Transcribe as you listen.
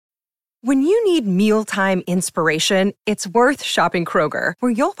When you need mealtime inspiration, it's worth shopping Kroger,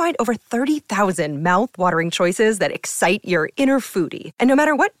 where you'll find over 30,000 mouth-watering choices that excite your inner foodie. And no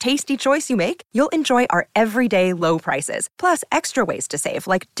matter what tasty choice you make, you'll enjoy our everyday low prices, plus extra ways to save,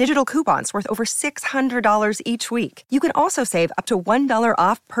 like digital coupons worth over $600 each week. You can also save up to $1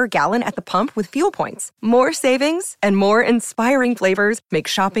 off per gallon at the pump with fuel points. More savings and more inspiring flavors make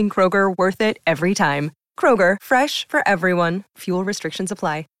shopping Kroger worth it every time. Kroger, fresh for everyone. Fuel restrictions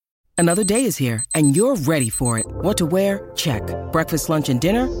apply. Another day is here, and you're ready for it. What to wear? Check. Breakfast, lunch, and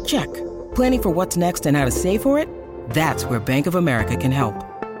dinner? Check. Planning for what's next and how to save for it? That's where Bank of America can help.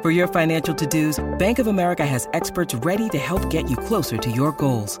 For your financial to-dos, Bank of America has experts ready to help get you closer to your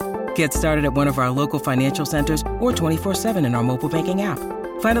goals. Get started at one of our local financial centers or 24/7 in our mobile banking app.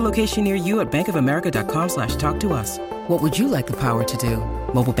 Find a location near you at bankofamerica.com/talktous. What would you like the power to do?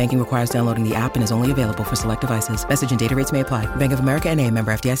 Mobile banking requires downloading the app and is only available for select devices. Message and data rates may apply. Bank of America N.A.,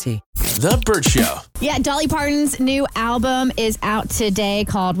 member FDIC. The Bert Show. Yeah, Dolly Parton's new album is out today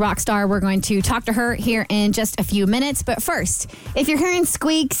called Rockstar. We're going to talk to her here in just a few minutes. But first, if you're hearing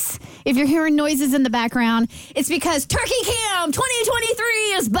squeaks, if you're hearing noises in the background, it's because Turkey Cam 2023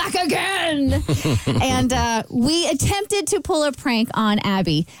 is back again. And we attempted to pull a prank on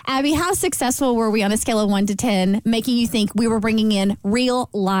Abby. Abby, how successful were we on a scale of 1 to 10, making you think we were bringing in real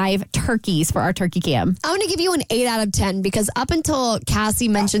live turkeys for our Turkey Cam? I'm going to give you an 8 out of 10 because up until Cassie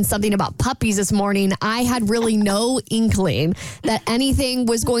mentioned something about puppies this morning, I had really no inkling that anything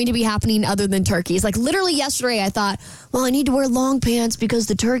was going to be happening other than turkeys. Like literally yesterday, I thought, well, I need to wear long pants because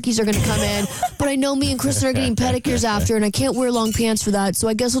the turkeys are going to come in. But I know me and Kristen are getting pedicures after, and I can't wear long pants for that. So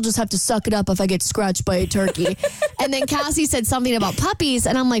I guess I'll just have to suck it up if I get scratched by a turkey. And then Cassie said something about puppies,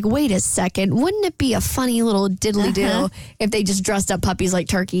 and I'm like, wait a second. Wouldn't it be a funny little diddly-do if they just dressed up puppies like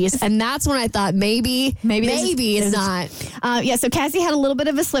turkeys? And that's when I thought maybe it's not. Yeah, so Cassie had a little bit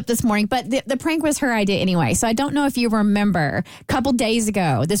of a slip this morning, but the prank was her idea anyway. So I don't know if you remember, a couple days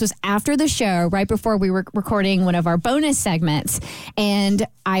ago, this was after the show, right before we were recording one of our bonus segments, and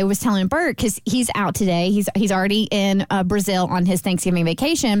I was telling Bert, because he's out today, he's already in Brazil on his Thanksgiving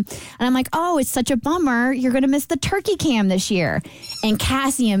vacation, and I'm like, oh, it's such a bummer, you're going to miss the Turkey Cam this year. And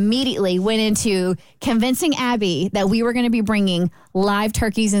Cassie immediately went into convincing Abby that we were going to be bringing live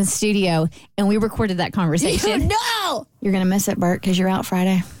turkeys in studio, and we recorded that conversation. No! You're going to miss it, Bert, because you're out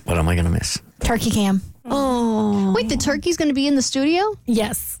Friday. What am I going to miss? Turkey Cam. Oh. Wait, the turkey's going to be in the studio?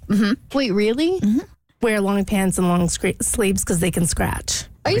 Yes. Mm-hmm. Wait, really? Mm-hmm. Wear long pants and long sleeves because they can scratch.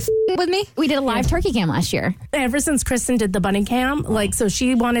 Are you with me? We did a live Turkey Cam last year. Ever since Kristen did the bunny cam, so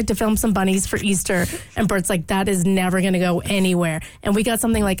she wanted to film some bunnies for Easter, and Bert's like, that is never going to go anywhere. And we got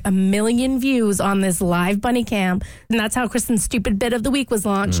something like 1 million views on this live bunny cam, and that's how Kristen's stupid bit of the week was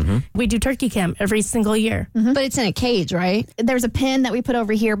launched. Mm-hmm. We do Turkey Cam every single year. Mm-hmm. But it's in a cage, right? There's a pen that we put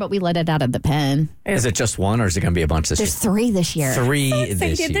over here, but we let it out of the pen. Is it just one, or is it going to be a bunch this year? There's 3 this year. 3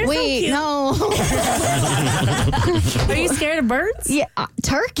 this year. Wait, no. Are you scared of birds? Yeah,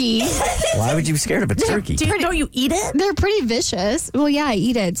 turkey. Why would you be scared of a turkey? Don't you eat it? They're pretty vicious. Well, yeah, I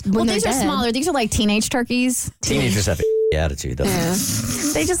eat it. Well, these are smaller. These are like teenage turkeys. Teenagers have an attitude, though. Yeah.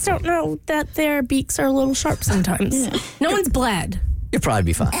 They just don't know that their beaks are a little sharp sometimes. Yeah. No one's bled. You'll probably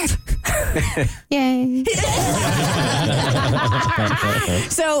be fine. Yay.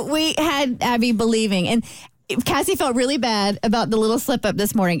 So we had Abby believing, and Cassie felt really bad about the little slip up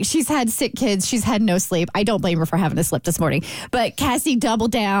this morning. She's had sick kids. She's had no sleep. I don't blame her for having a slip this morning. But Cassie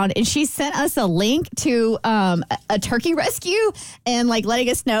doubled down, and she sent us a link to a turkey rescue and letting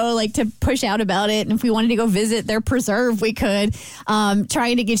us know to push out about it. And if we wanted to go visit their preserve, we could,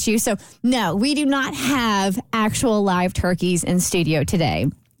 trying to get you. So no, we do not have actual live turkeys in studio today.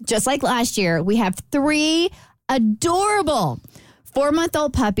 Just like last year, we have 3 adorable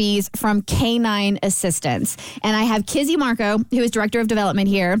 4-month-old puppies from Canine Assistance. And I have Kizzy Marco, who is Director of Development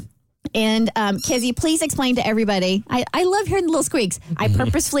here. And Kizzy, please explain to everybody. I love hearing the little squeaks. I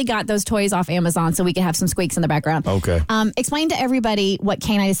purposefully got those toys off Amazon so we could have some squeaks in the background. Okay. Explain to everybody what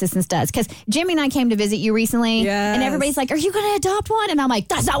Canine Assistance does. Because Jimmy and I came to visit you recently. Yes. And everybody's like, are you going to adopt one? And I'm like,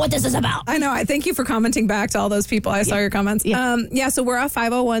 that's not what this is about. I know. I thank you for commenting back to all those people. I saw your comments. Yeah. So we're a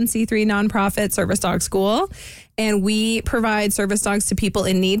 501c3 nonprofit service dog school. And we provide service dogs to people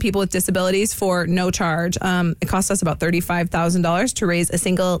in need, people with disabilities, for no charge. It costs us about $35,000 to raise a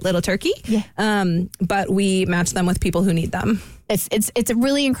single little turkey. Yeah. But we match them with people who need them. It's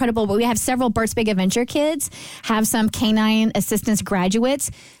really incredible. But we have several Bert's Big Adventure kids, have some Canine Assistance graduates.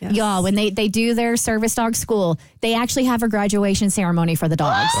 Yes. Y'all, when they do their service dog school, they actually have a graduation ceremony for the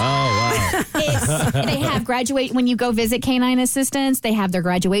dogs. Oh, wow. They have graduate when you go visit Canine Assistance. They have their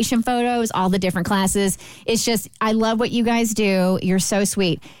graduation photos, all the different classes. It's just, I love what you guys do. You're so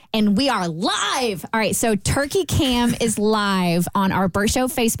sweet. And we are live. All right, so Turkey Cam is live on our Bert Show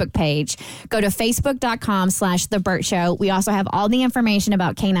Facebook page. Go to facebook.com/The Bert Show. We also have all the information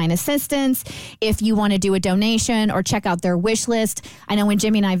about canine assistance. If you want to do a donation or check out their wish list. I know when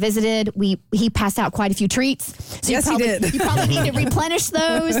Jimmy and I visited, he passed out quite a few treats. So Yes, he did. You probably need to replenish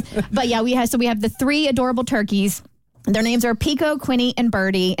those. But yeah, we have the 3 adorable turkeys. Their names are Pico, Quinny, and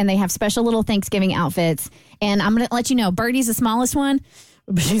Birdie, and they have special little Thanksgiving outfits. And I'm going to let you know, Birdie's the smallest one.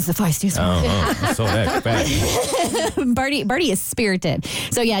 But she's the feistiest one. So that Birdie is spirited.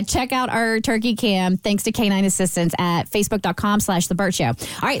 So yeah, check out our Turkey Cam thanks to Canine Assistance at facebook.com/The Bert Show. All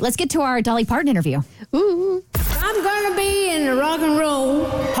right, let's get to our Dolly Parton interview. Ooh. I'm going to be in the Rock and Roll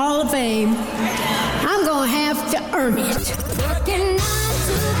Hall of Fame. I'm going to have to earn it. Working 9 to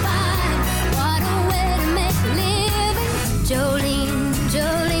 5, what a way to make a living. Jolene,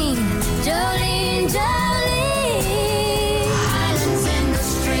 Jolene, Jolene, Jolene. Islands in the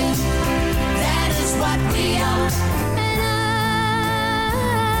stream, that is what we are. And I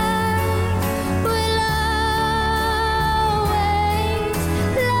will always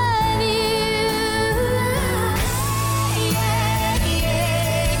love you. Yeah, yeah,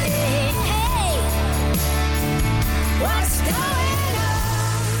 hey. What's going on?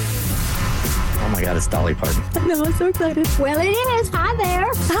 Oh my God, it's Dolly Parton. No, I'm so excited. Well, it is. Hi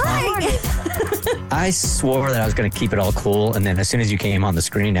there. Hi. I swore that I was going to keep it all cool, and then as soon as you came on the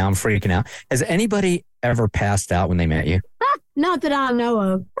screen, now I'm freaking out. Has anybody ever passed out when they met you? Not that I know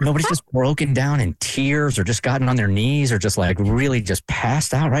of. Nobody's just broken down in tears or just gotten on their knees or just like really just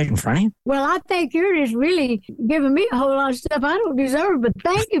passed out right in front of you? Well, I think you're just really giving me a whole lot of stuff I don't deserve, but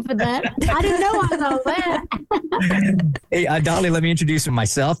thank you for that. I didn't know I know that. Hey, Dolly, let me introduce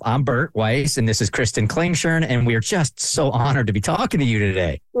myself. I'm Bert Weiss, and this is Kristen Klingshern, and we are just so honored to be talking to you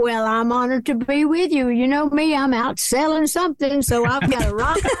today. Well, I'm honored to be with you. You know me, I'm out selling something, so I've got a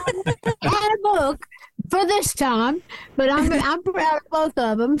rock and a book for this time, but I'm proud of both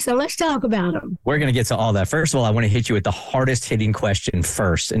of them, so let's talk about them. We're going to get to all that. First of all, I want to hit you with the hardest hitting question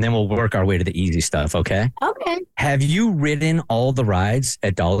first, and then we'll work our way to the easy stuff, okay? Okay. Have you ridden all the rides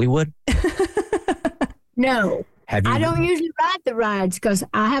at Dollywood? No. Have you? I don't usually ride the rides because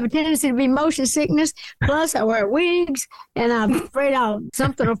I have a tendency to be motion sickness. Plus, I wear wigs, and I'm afraid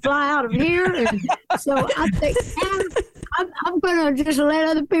something will fly out of here. And so I think I'm going to just let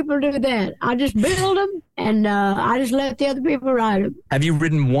other people do that. I just build them, and I just let the other people ride them. Have you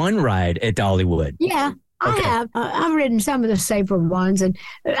ridden one ride at Dollywood? Yeah. Okay. I have. I've ridden some of the safer ones, and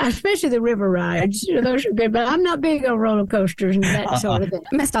especially the river rides. Those are good, but I'm not big on roller coasters and that sort of thing.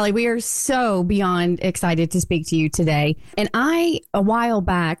 Miss Dolly, we are so beyond excited to speak to you today. And I, a while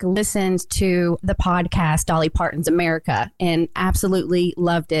back, listened to the podcast Dolly Parton's America and absolutely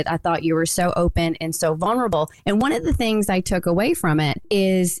loved it. I thought you were so open and so vulnerable. And one of the things I took away from it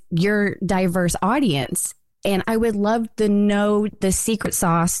is your diverse audience. And I would love to know the secret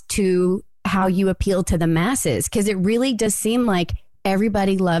sauce to how you appeal to the masses, because it really does seem like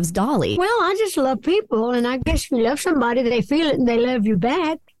everybody loves Dolly. Well, I just love people, and I guess if you love somebody, they feel it and they love you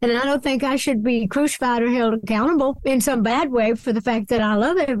back. And I don't think I should be crucified or held accountable in some bad way for the fact that I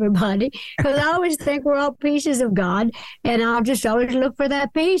love everybody, because I always think we're all pieces of God, and I'll just always look for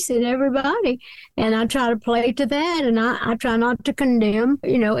that piece in everybody, and I try to play to that, and I try not to condemn,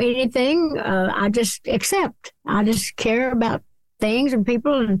 anything. I just accept. I just care about things and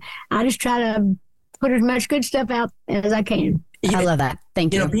people, and I just try to put as much good stuff out as I can. I love that.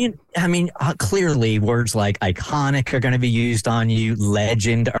 Thank you. Clearly words like iconic are going to be used on you.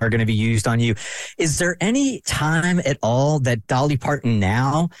 Legend are going to be used on you. Is there any time at all that Dolly Parton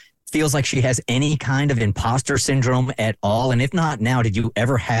now feels like she has any kind of imposter syndrome at all? And if not now, did you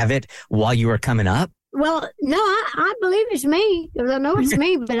ever have it while you were coming up? Well, no, I believe it's me, because I know it's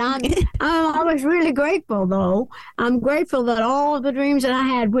me, but I'm always really grateful, though. I'm grateful that all the dreams that I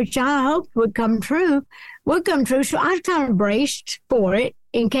had, which I hoped would come true. So I kind of braced for it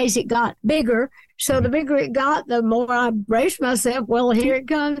in case it got bigger. So the bigger it got, the more I braced myself. Well, here it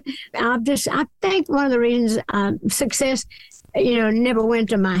comes. I think one of the reasons success never went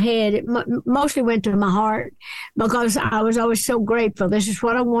to my head. It mostly went to my heart, because I was always so grateful. This is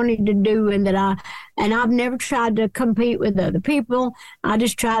what I wanted to do, and I've never tried to compete with other people. I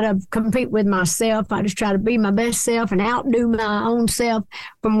just try to compete with myself. I just try to be my best self and outdo my own self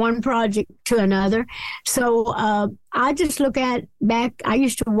from one project to another. So I just look back. I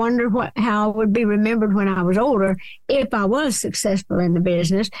used to wonder how I would be remembered when I was older if I was successful in the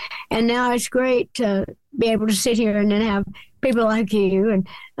business. And now it's great to be able to sit here and then have people like you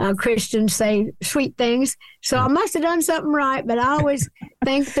and Kristen say sweet things. So I must have done something right, but I always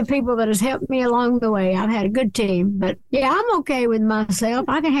thank the people that has helped me along the way. I've had a good team, but yeah, I'm okay with myself.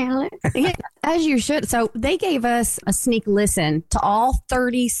 I can handle it. Yeah, as you should. So they gave us a sneak listen to all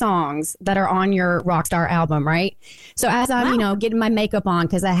 30 songs that are on your Rockstar album, right? So as I'm, getting my makeup on,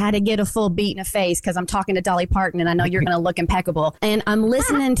 because I had to get a full beat in the face because I'm talking to Dolly Parton and I know you're going to look impeccable. And I'm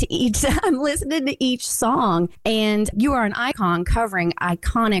listening to each song, and you are an icon covering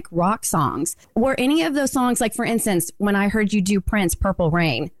iconic rock songs. Were any of those songs, like for instance, when I heard you do Prince, Purple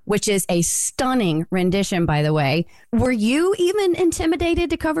Rain, which is a stunning rendition, by the way, were you even intimidated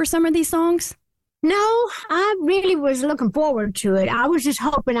to cover some of these songs? No, I really was looking forward to it. I was just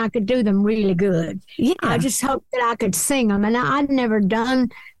hoping I could do them really good. Yeah. I just hoped that I could sing them. And I'd never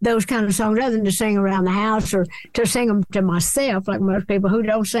done those kind of songs other than to sing around the house or to sing them to myself, like most people who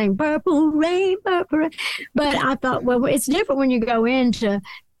don't sing Purple Rain, Purple Rain. But I thought, well, it's different when you go in to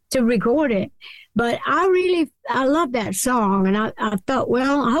record it. But I love that song. And I thought,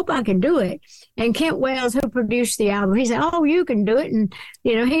 well, I hope I can do it. And Kent Wells, who produced the album, he said, oh, you can do it. And,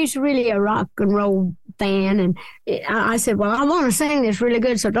 he's really a rock and roll fan. And I said, well, I want to sing this really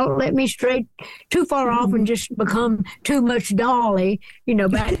good. So don't let me stray too far off and just become too much Dolly,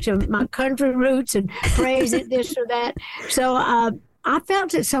 back to my country roots and praise it, this or that. So I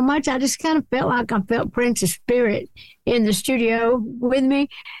felt it so much. I just kind of felt like I felt Prince's spirit in the studio with me.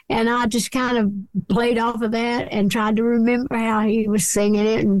 And I just kind of played off of that and tried to remember how he was singing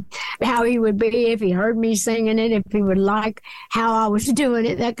it and how he would be if he heard me singing it, if he would like how I was doing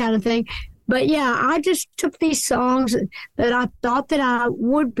it, that kind of thing. But yeah, I just took these songs that I thought that I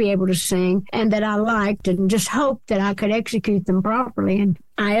would be able to sing and that I liked and just hoped that I could execute them properly. And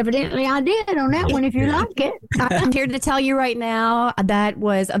I did on that one, if you like it. I'm here to tell you right now that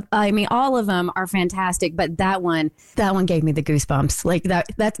was, all of them are fantastic, but that one gave me the goosebumps. Like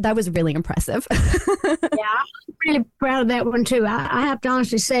that was really impressive. Yeah, I'm really proud of that one too. I have to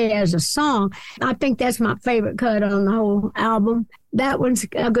honestly say, as a song, I think that's my favorite cut on the whole album. That one's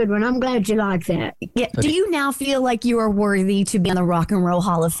a good one. I'm glad you like that. Yeah. Do you now feel like you are worthy to be in the Rock and Roll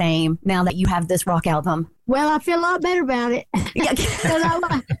Hall of Fame now that you have this rock album? Well, I feel a lot better about it. I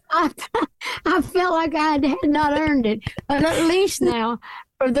felt like I had not earned it. But at least now,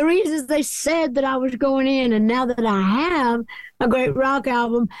 for the reasons they said that I was going in, and now that I have a great rock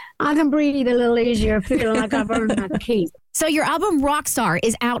album, I can breathe a little easier, feeling like I've earned my keep. So your album Rockstar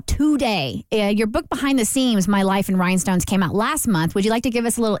is out today. Your book Behind the Seams, My Life in Rhinestones, came out last month. Would you like to give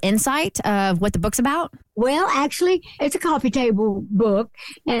us a little insight of what the book's about? Well, actually, it's a coffee table book,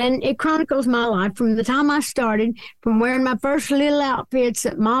 and it chronicles my life from the time I started, from wearing my first little outfits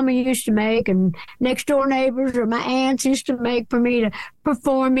that Mama used to make and next door neighbors or my aunts used to make for me to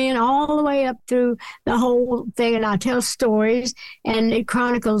perform in, all the way up through the whole thing. And I tell stories, and it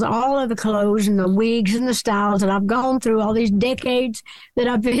chronicles all of the clothes and the wigs and the styles that I've gone through all these decades that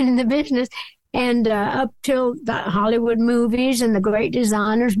I've been in the business. And up till the Hollywood movies and the great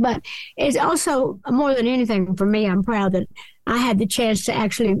designers. But it's also, more than anything for me, I'm proud that I had the chance to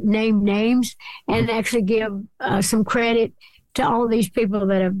actually name names and actually give some credit to all these people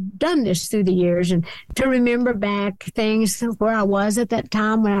that have done this through the years, and to remember back things where I was at that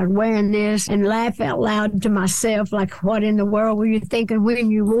time when I was wearing this and laugh out loud to myself, like, what in the world were you thinking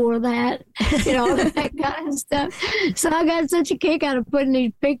when you wore that? That kind of stuff. So I got such a kick out of putting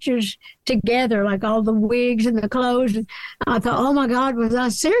these pictures together, like all the wigs and the clothes. And I thought, oh my God, was I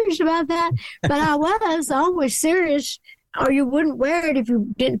serious about that? But I was always serious. Or you wouldn't wear it if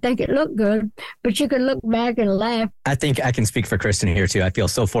you didn't think it looked good, but you could look back and laugh. I think I can speak for Kristen here too. I feel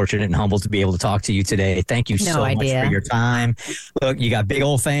so fortunate and humbled to be able to talk to you today. Thank you so much for your time. Look, you got big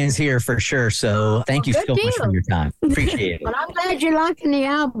old fans here for sure. So thank you so much for your time. Appreciate it. Well, I'm glad you're liking the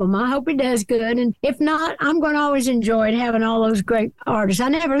album. I hope it does good. And if not, I'm going to always enjoy it, having all those great artists. I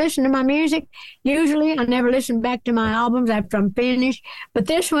never listen to my music. Usually I never listen back to my albums after I'm finished. But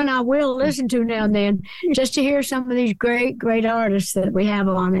this one I will listen to now and then, just to hear some of these great artists that we have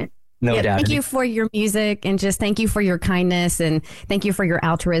on it. No doubt. Thank you for your music, and just thank you for your kindness, and thank you for your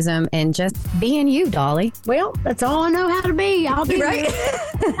altruism, and just being you, Dolly. Well, that's all I know how to be. I'll be right.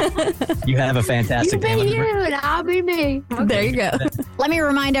 You have a fantastic day. You be you, and I'll be me. Okay. There you go. Let me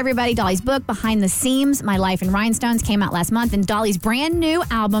remind everybody, Dolly's book, Behind the Seams, My Life in Rhinestones, came out last month, and Dolly's brand new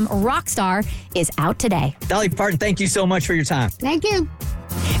album, Rockstar, is out today. Dolly Parton, thank you so much for your time. Thank you.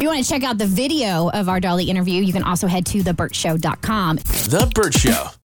 If you want to check out the video of our Dolly interview, you can also head to thebertshow.com. The Bert Show.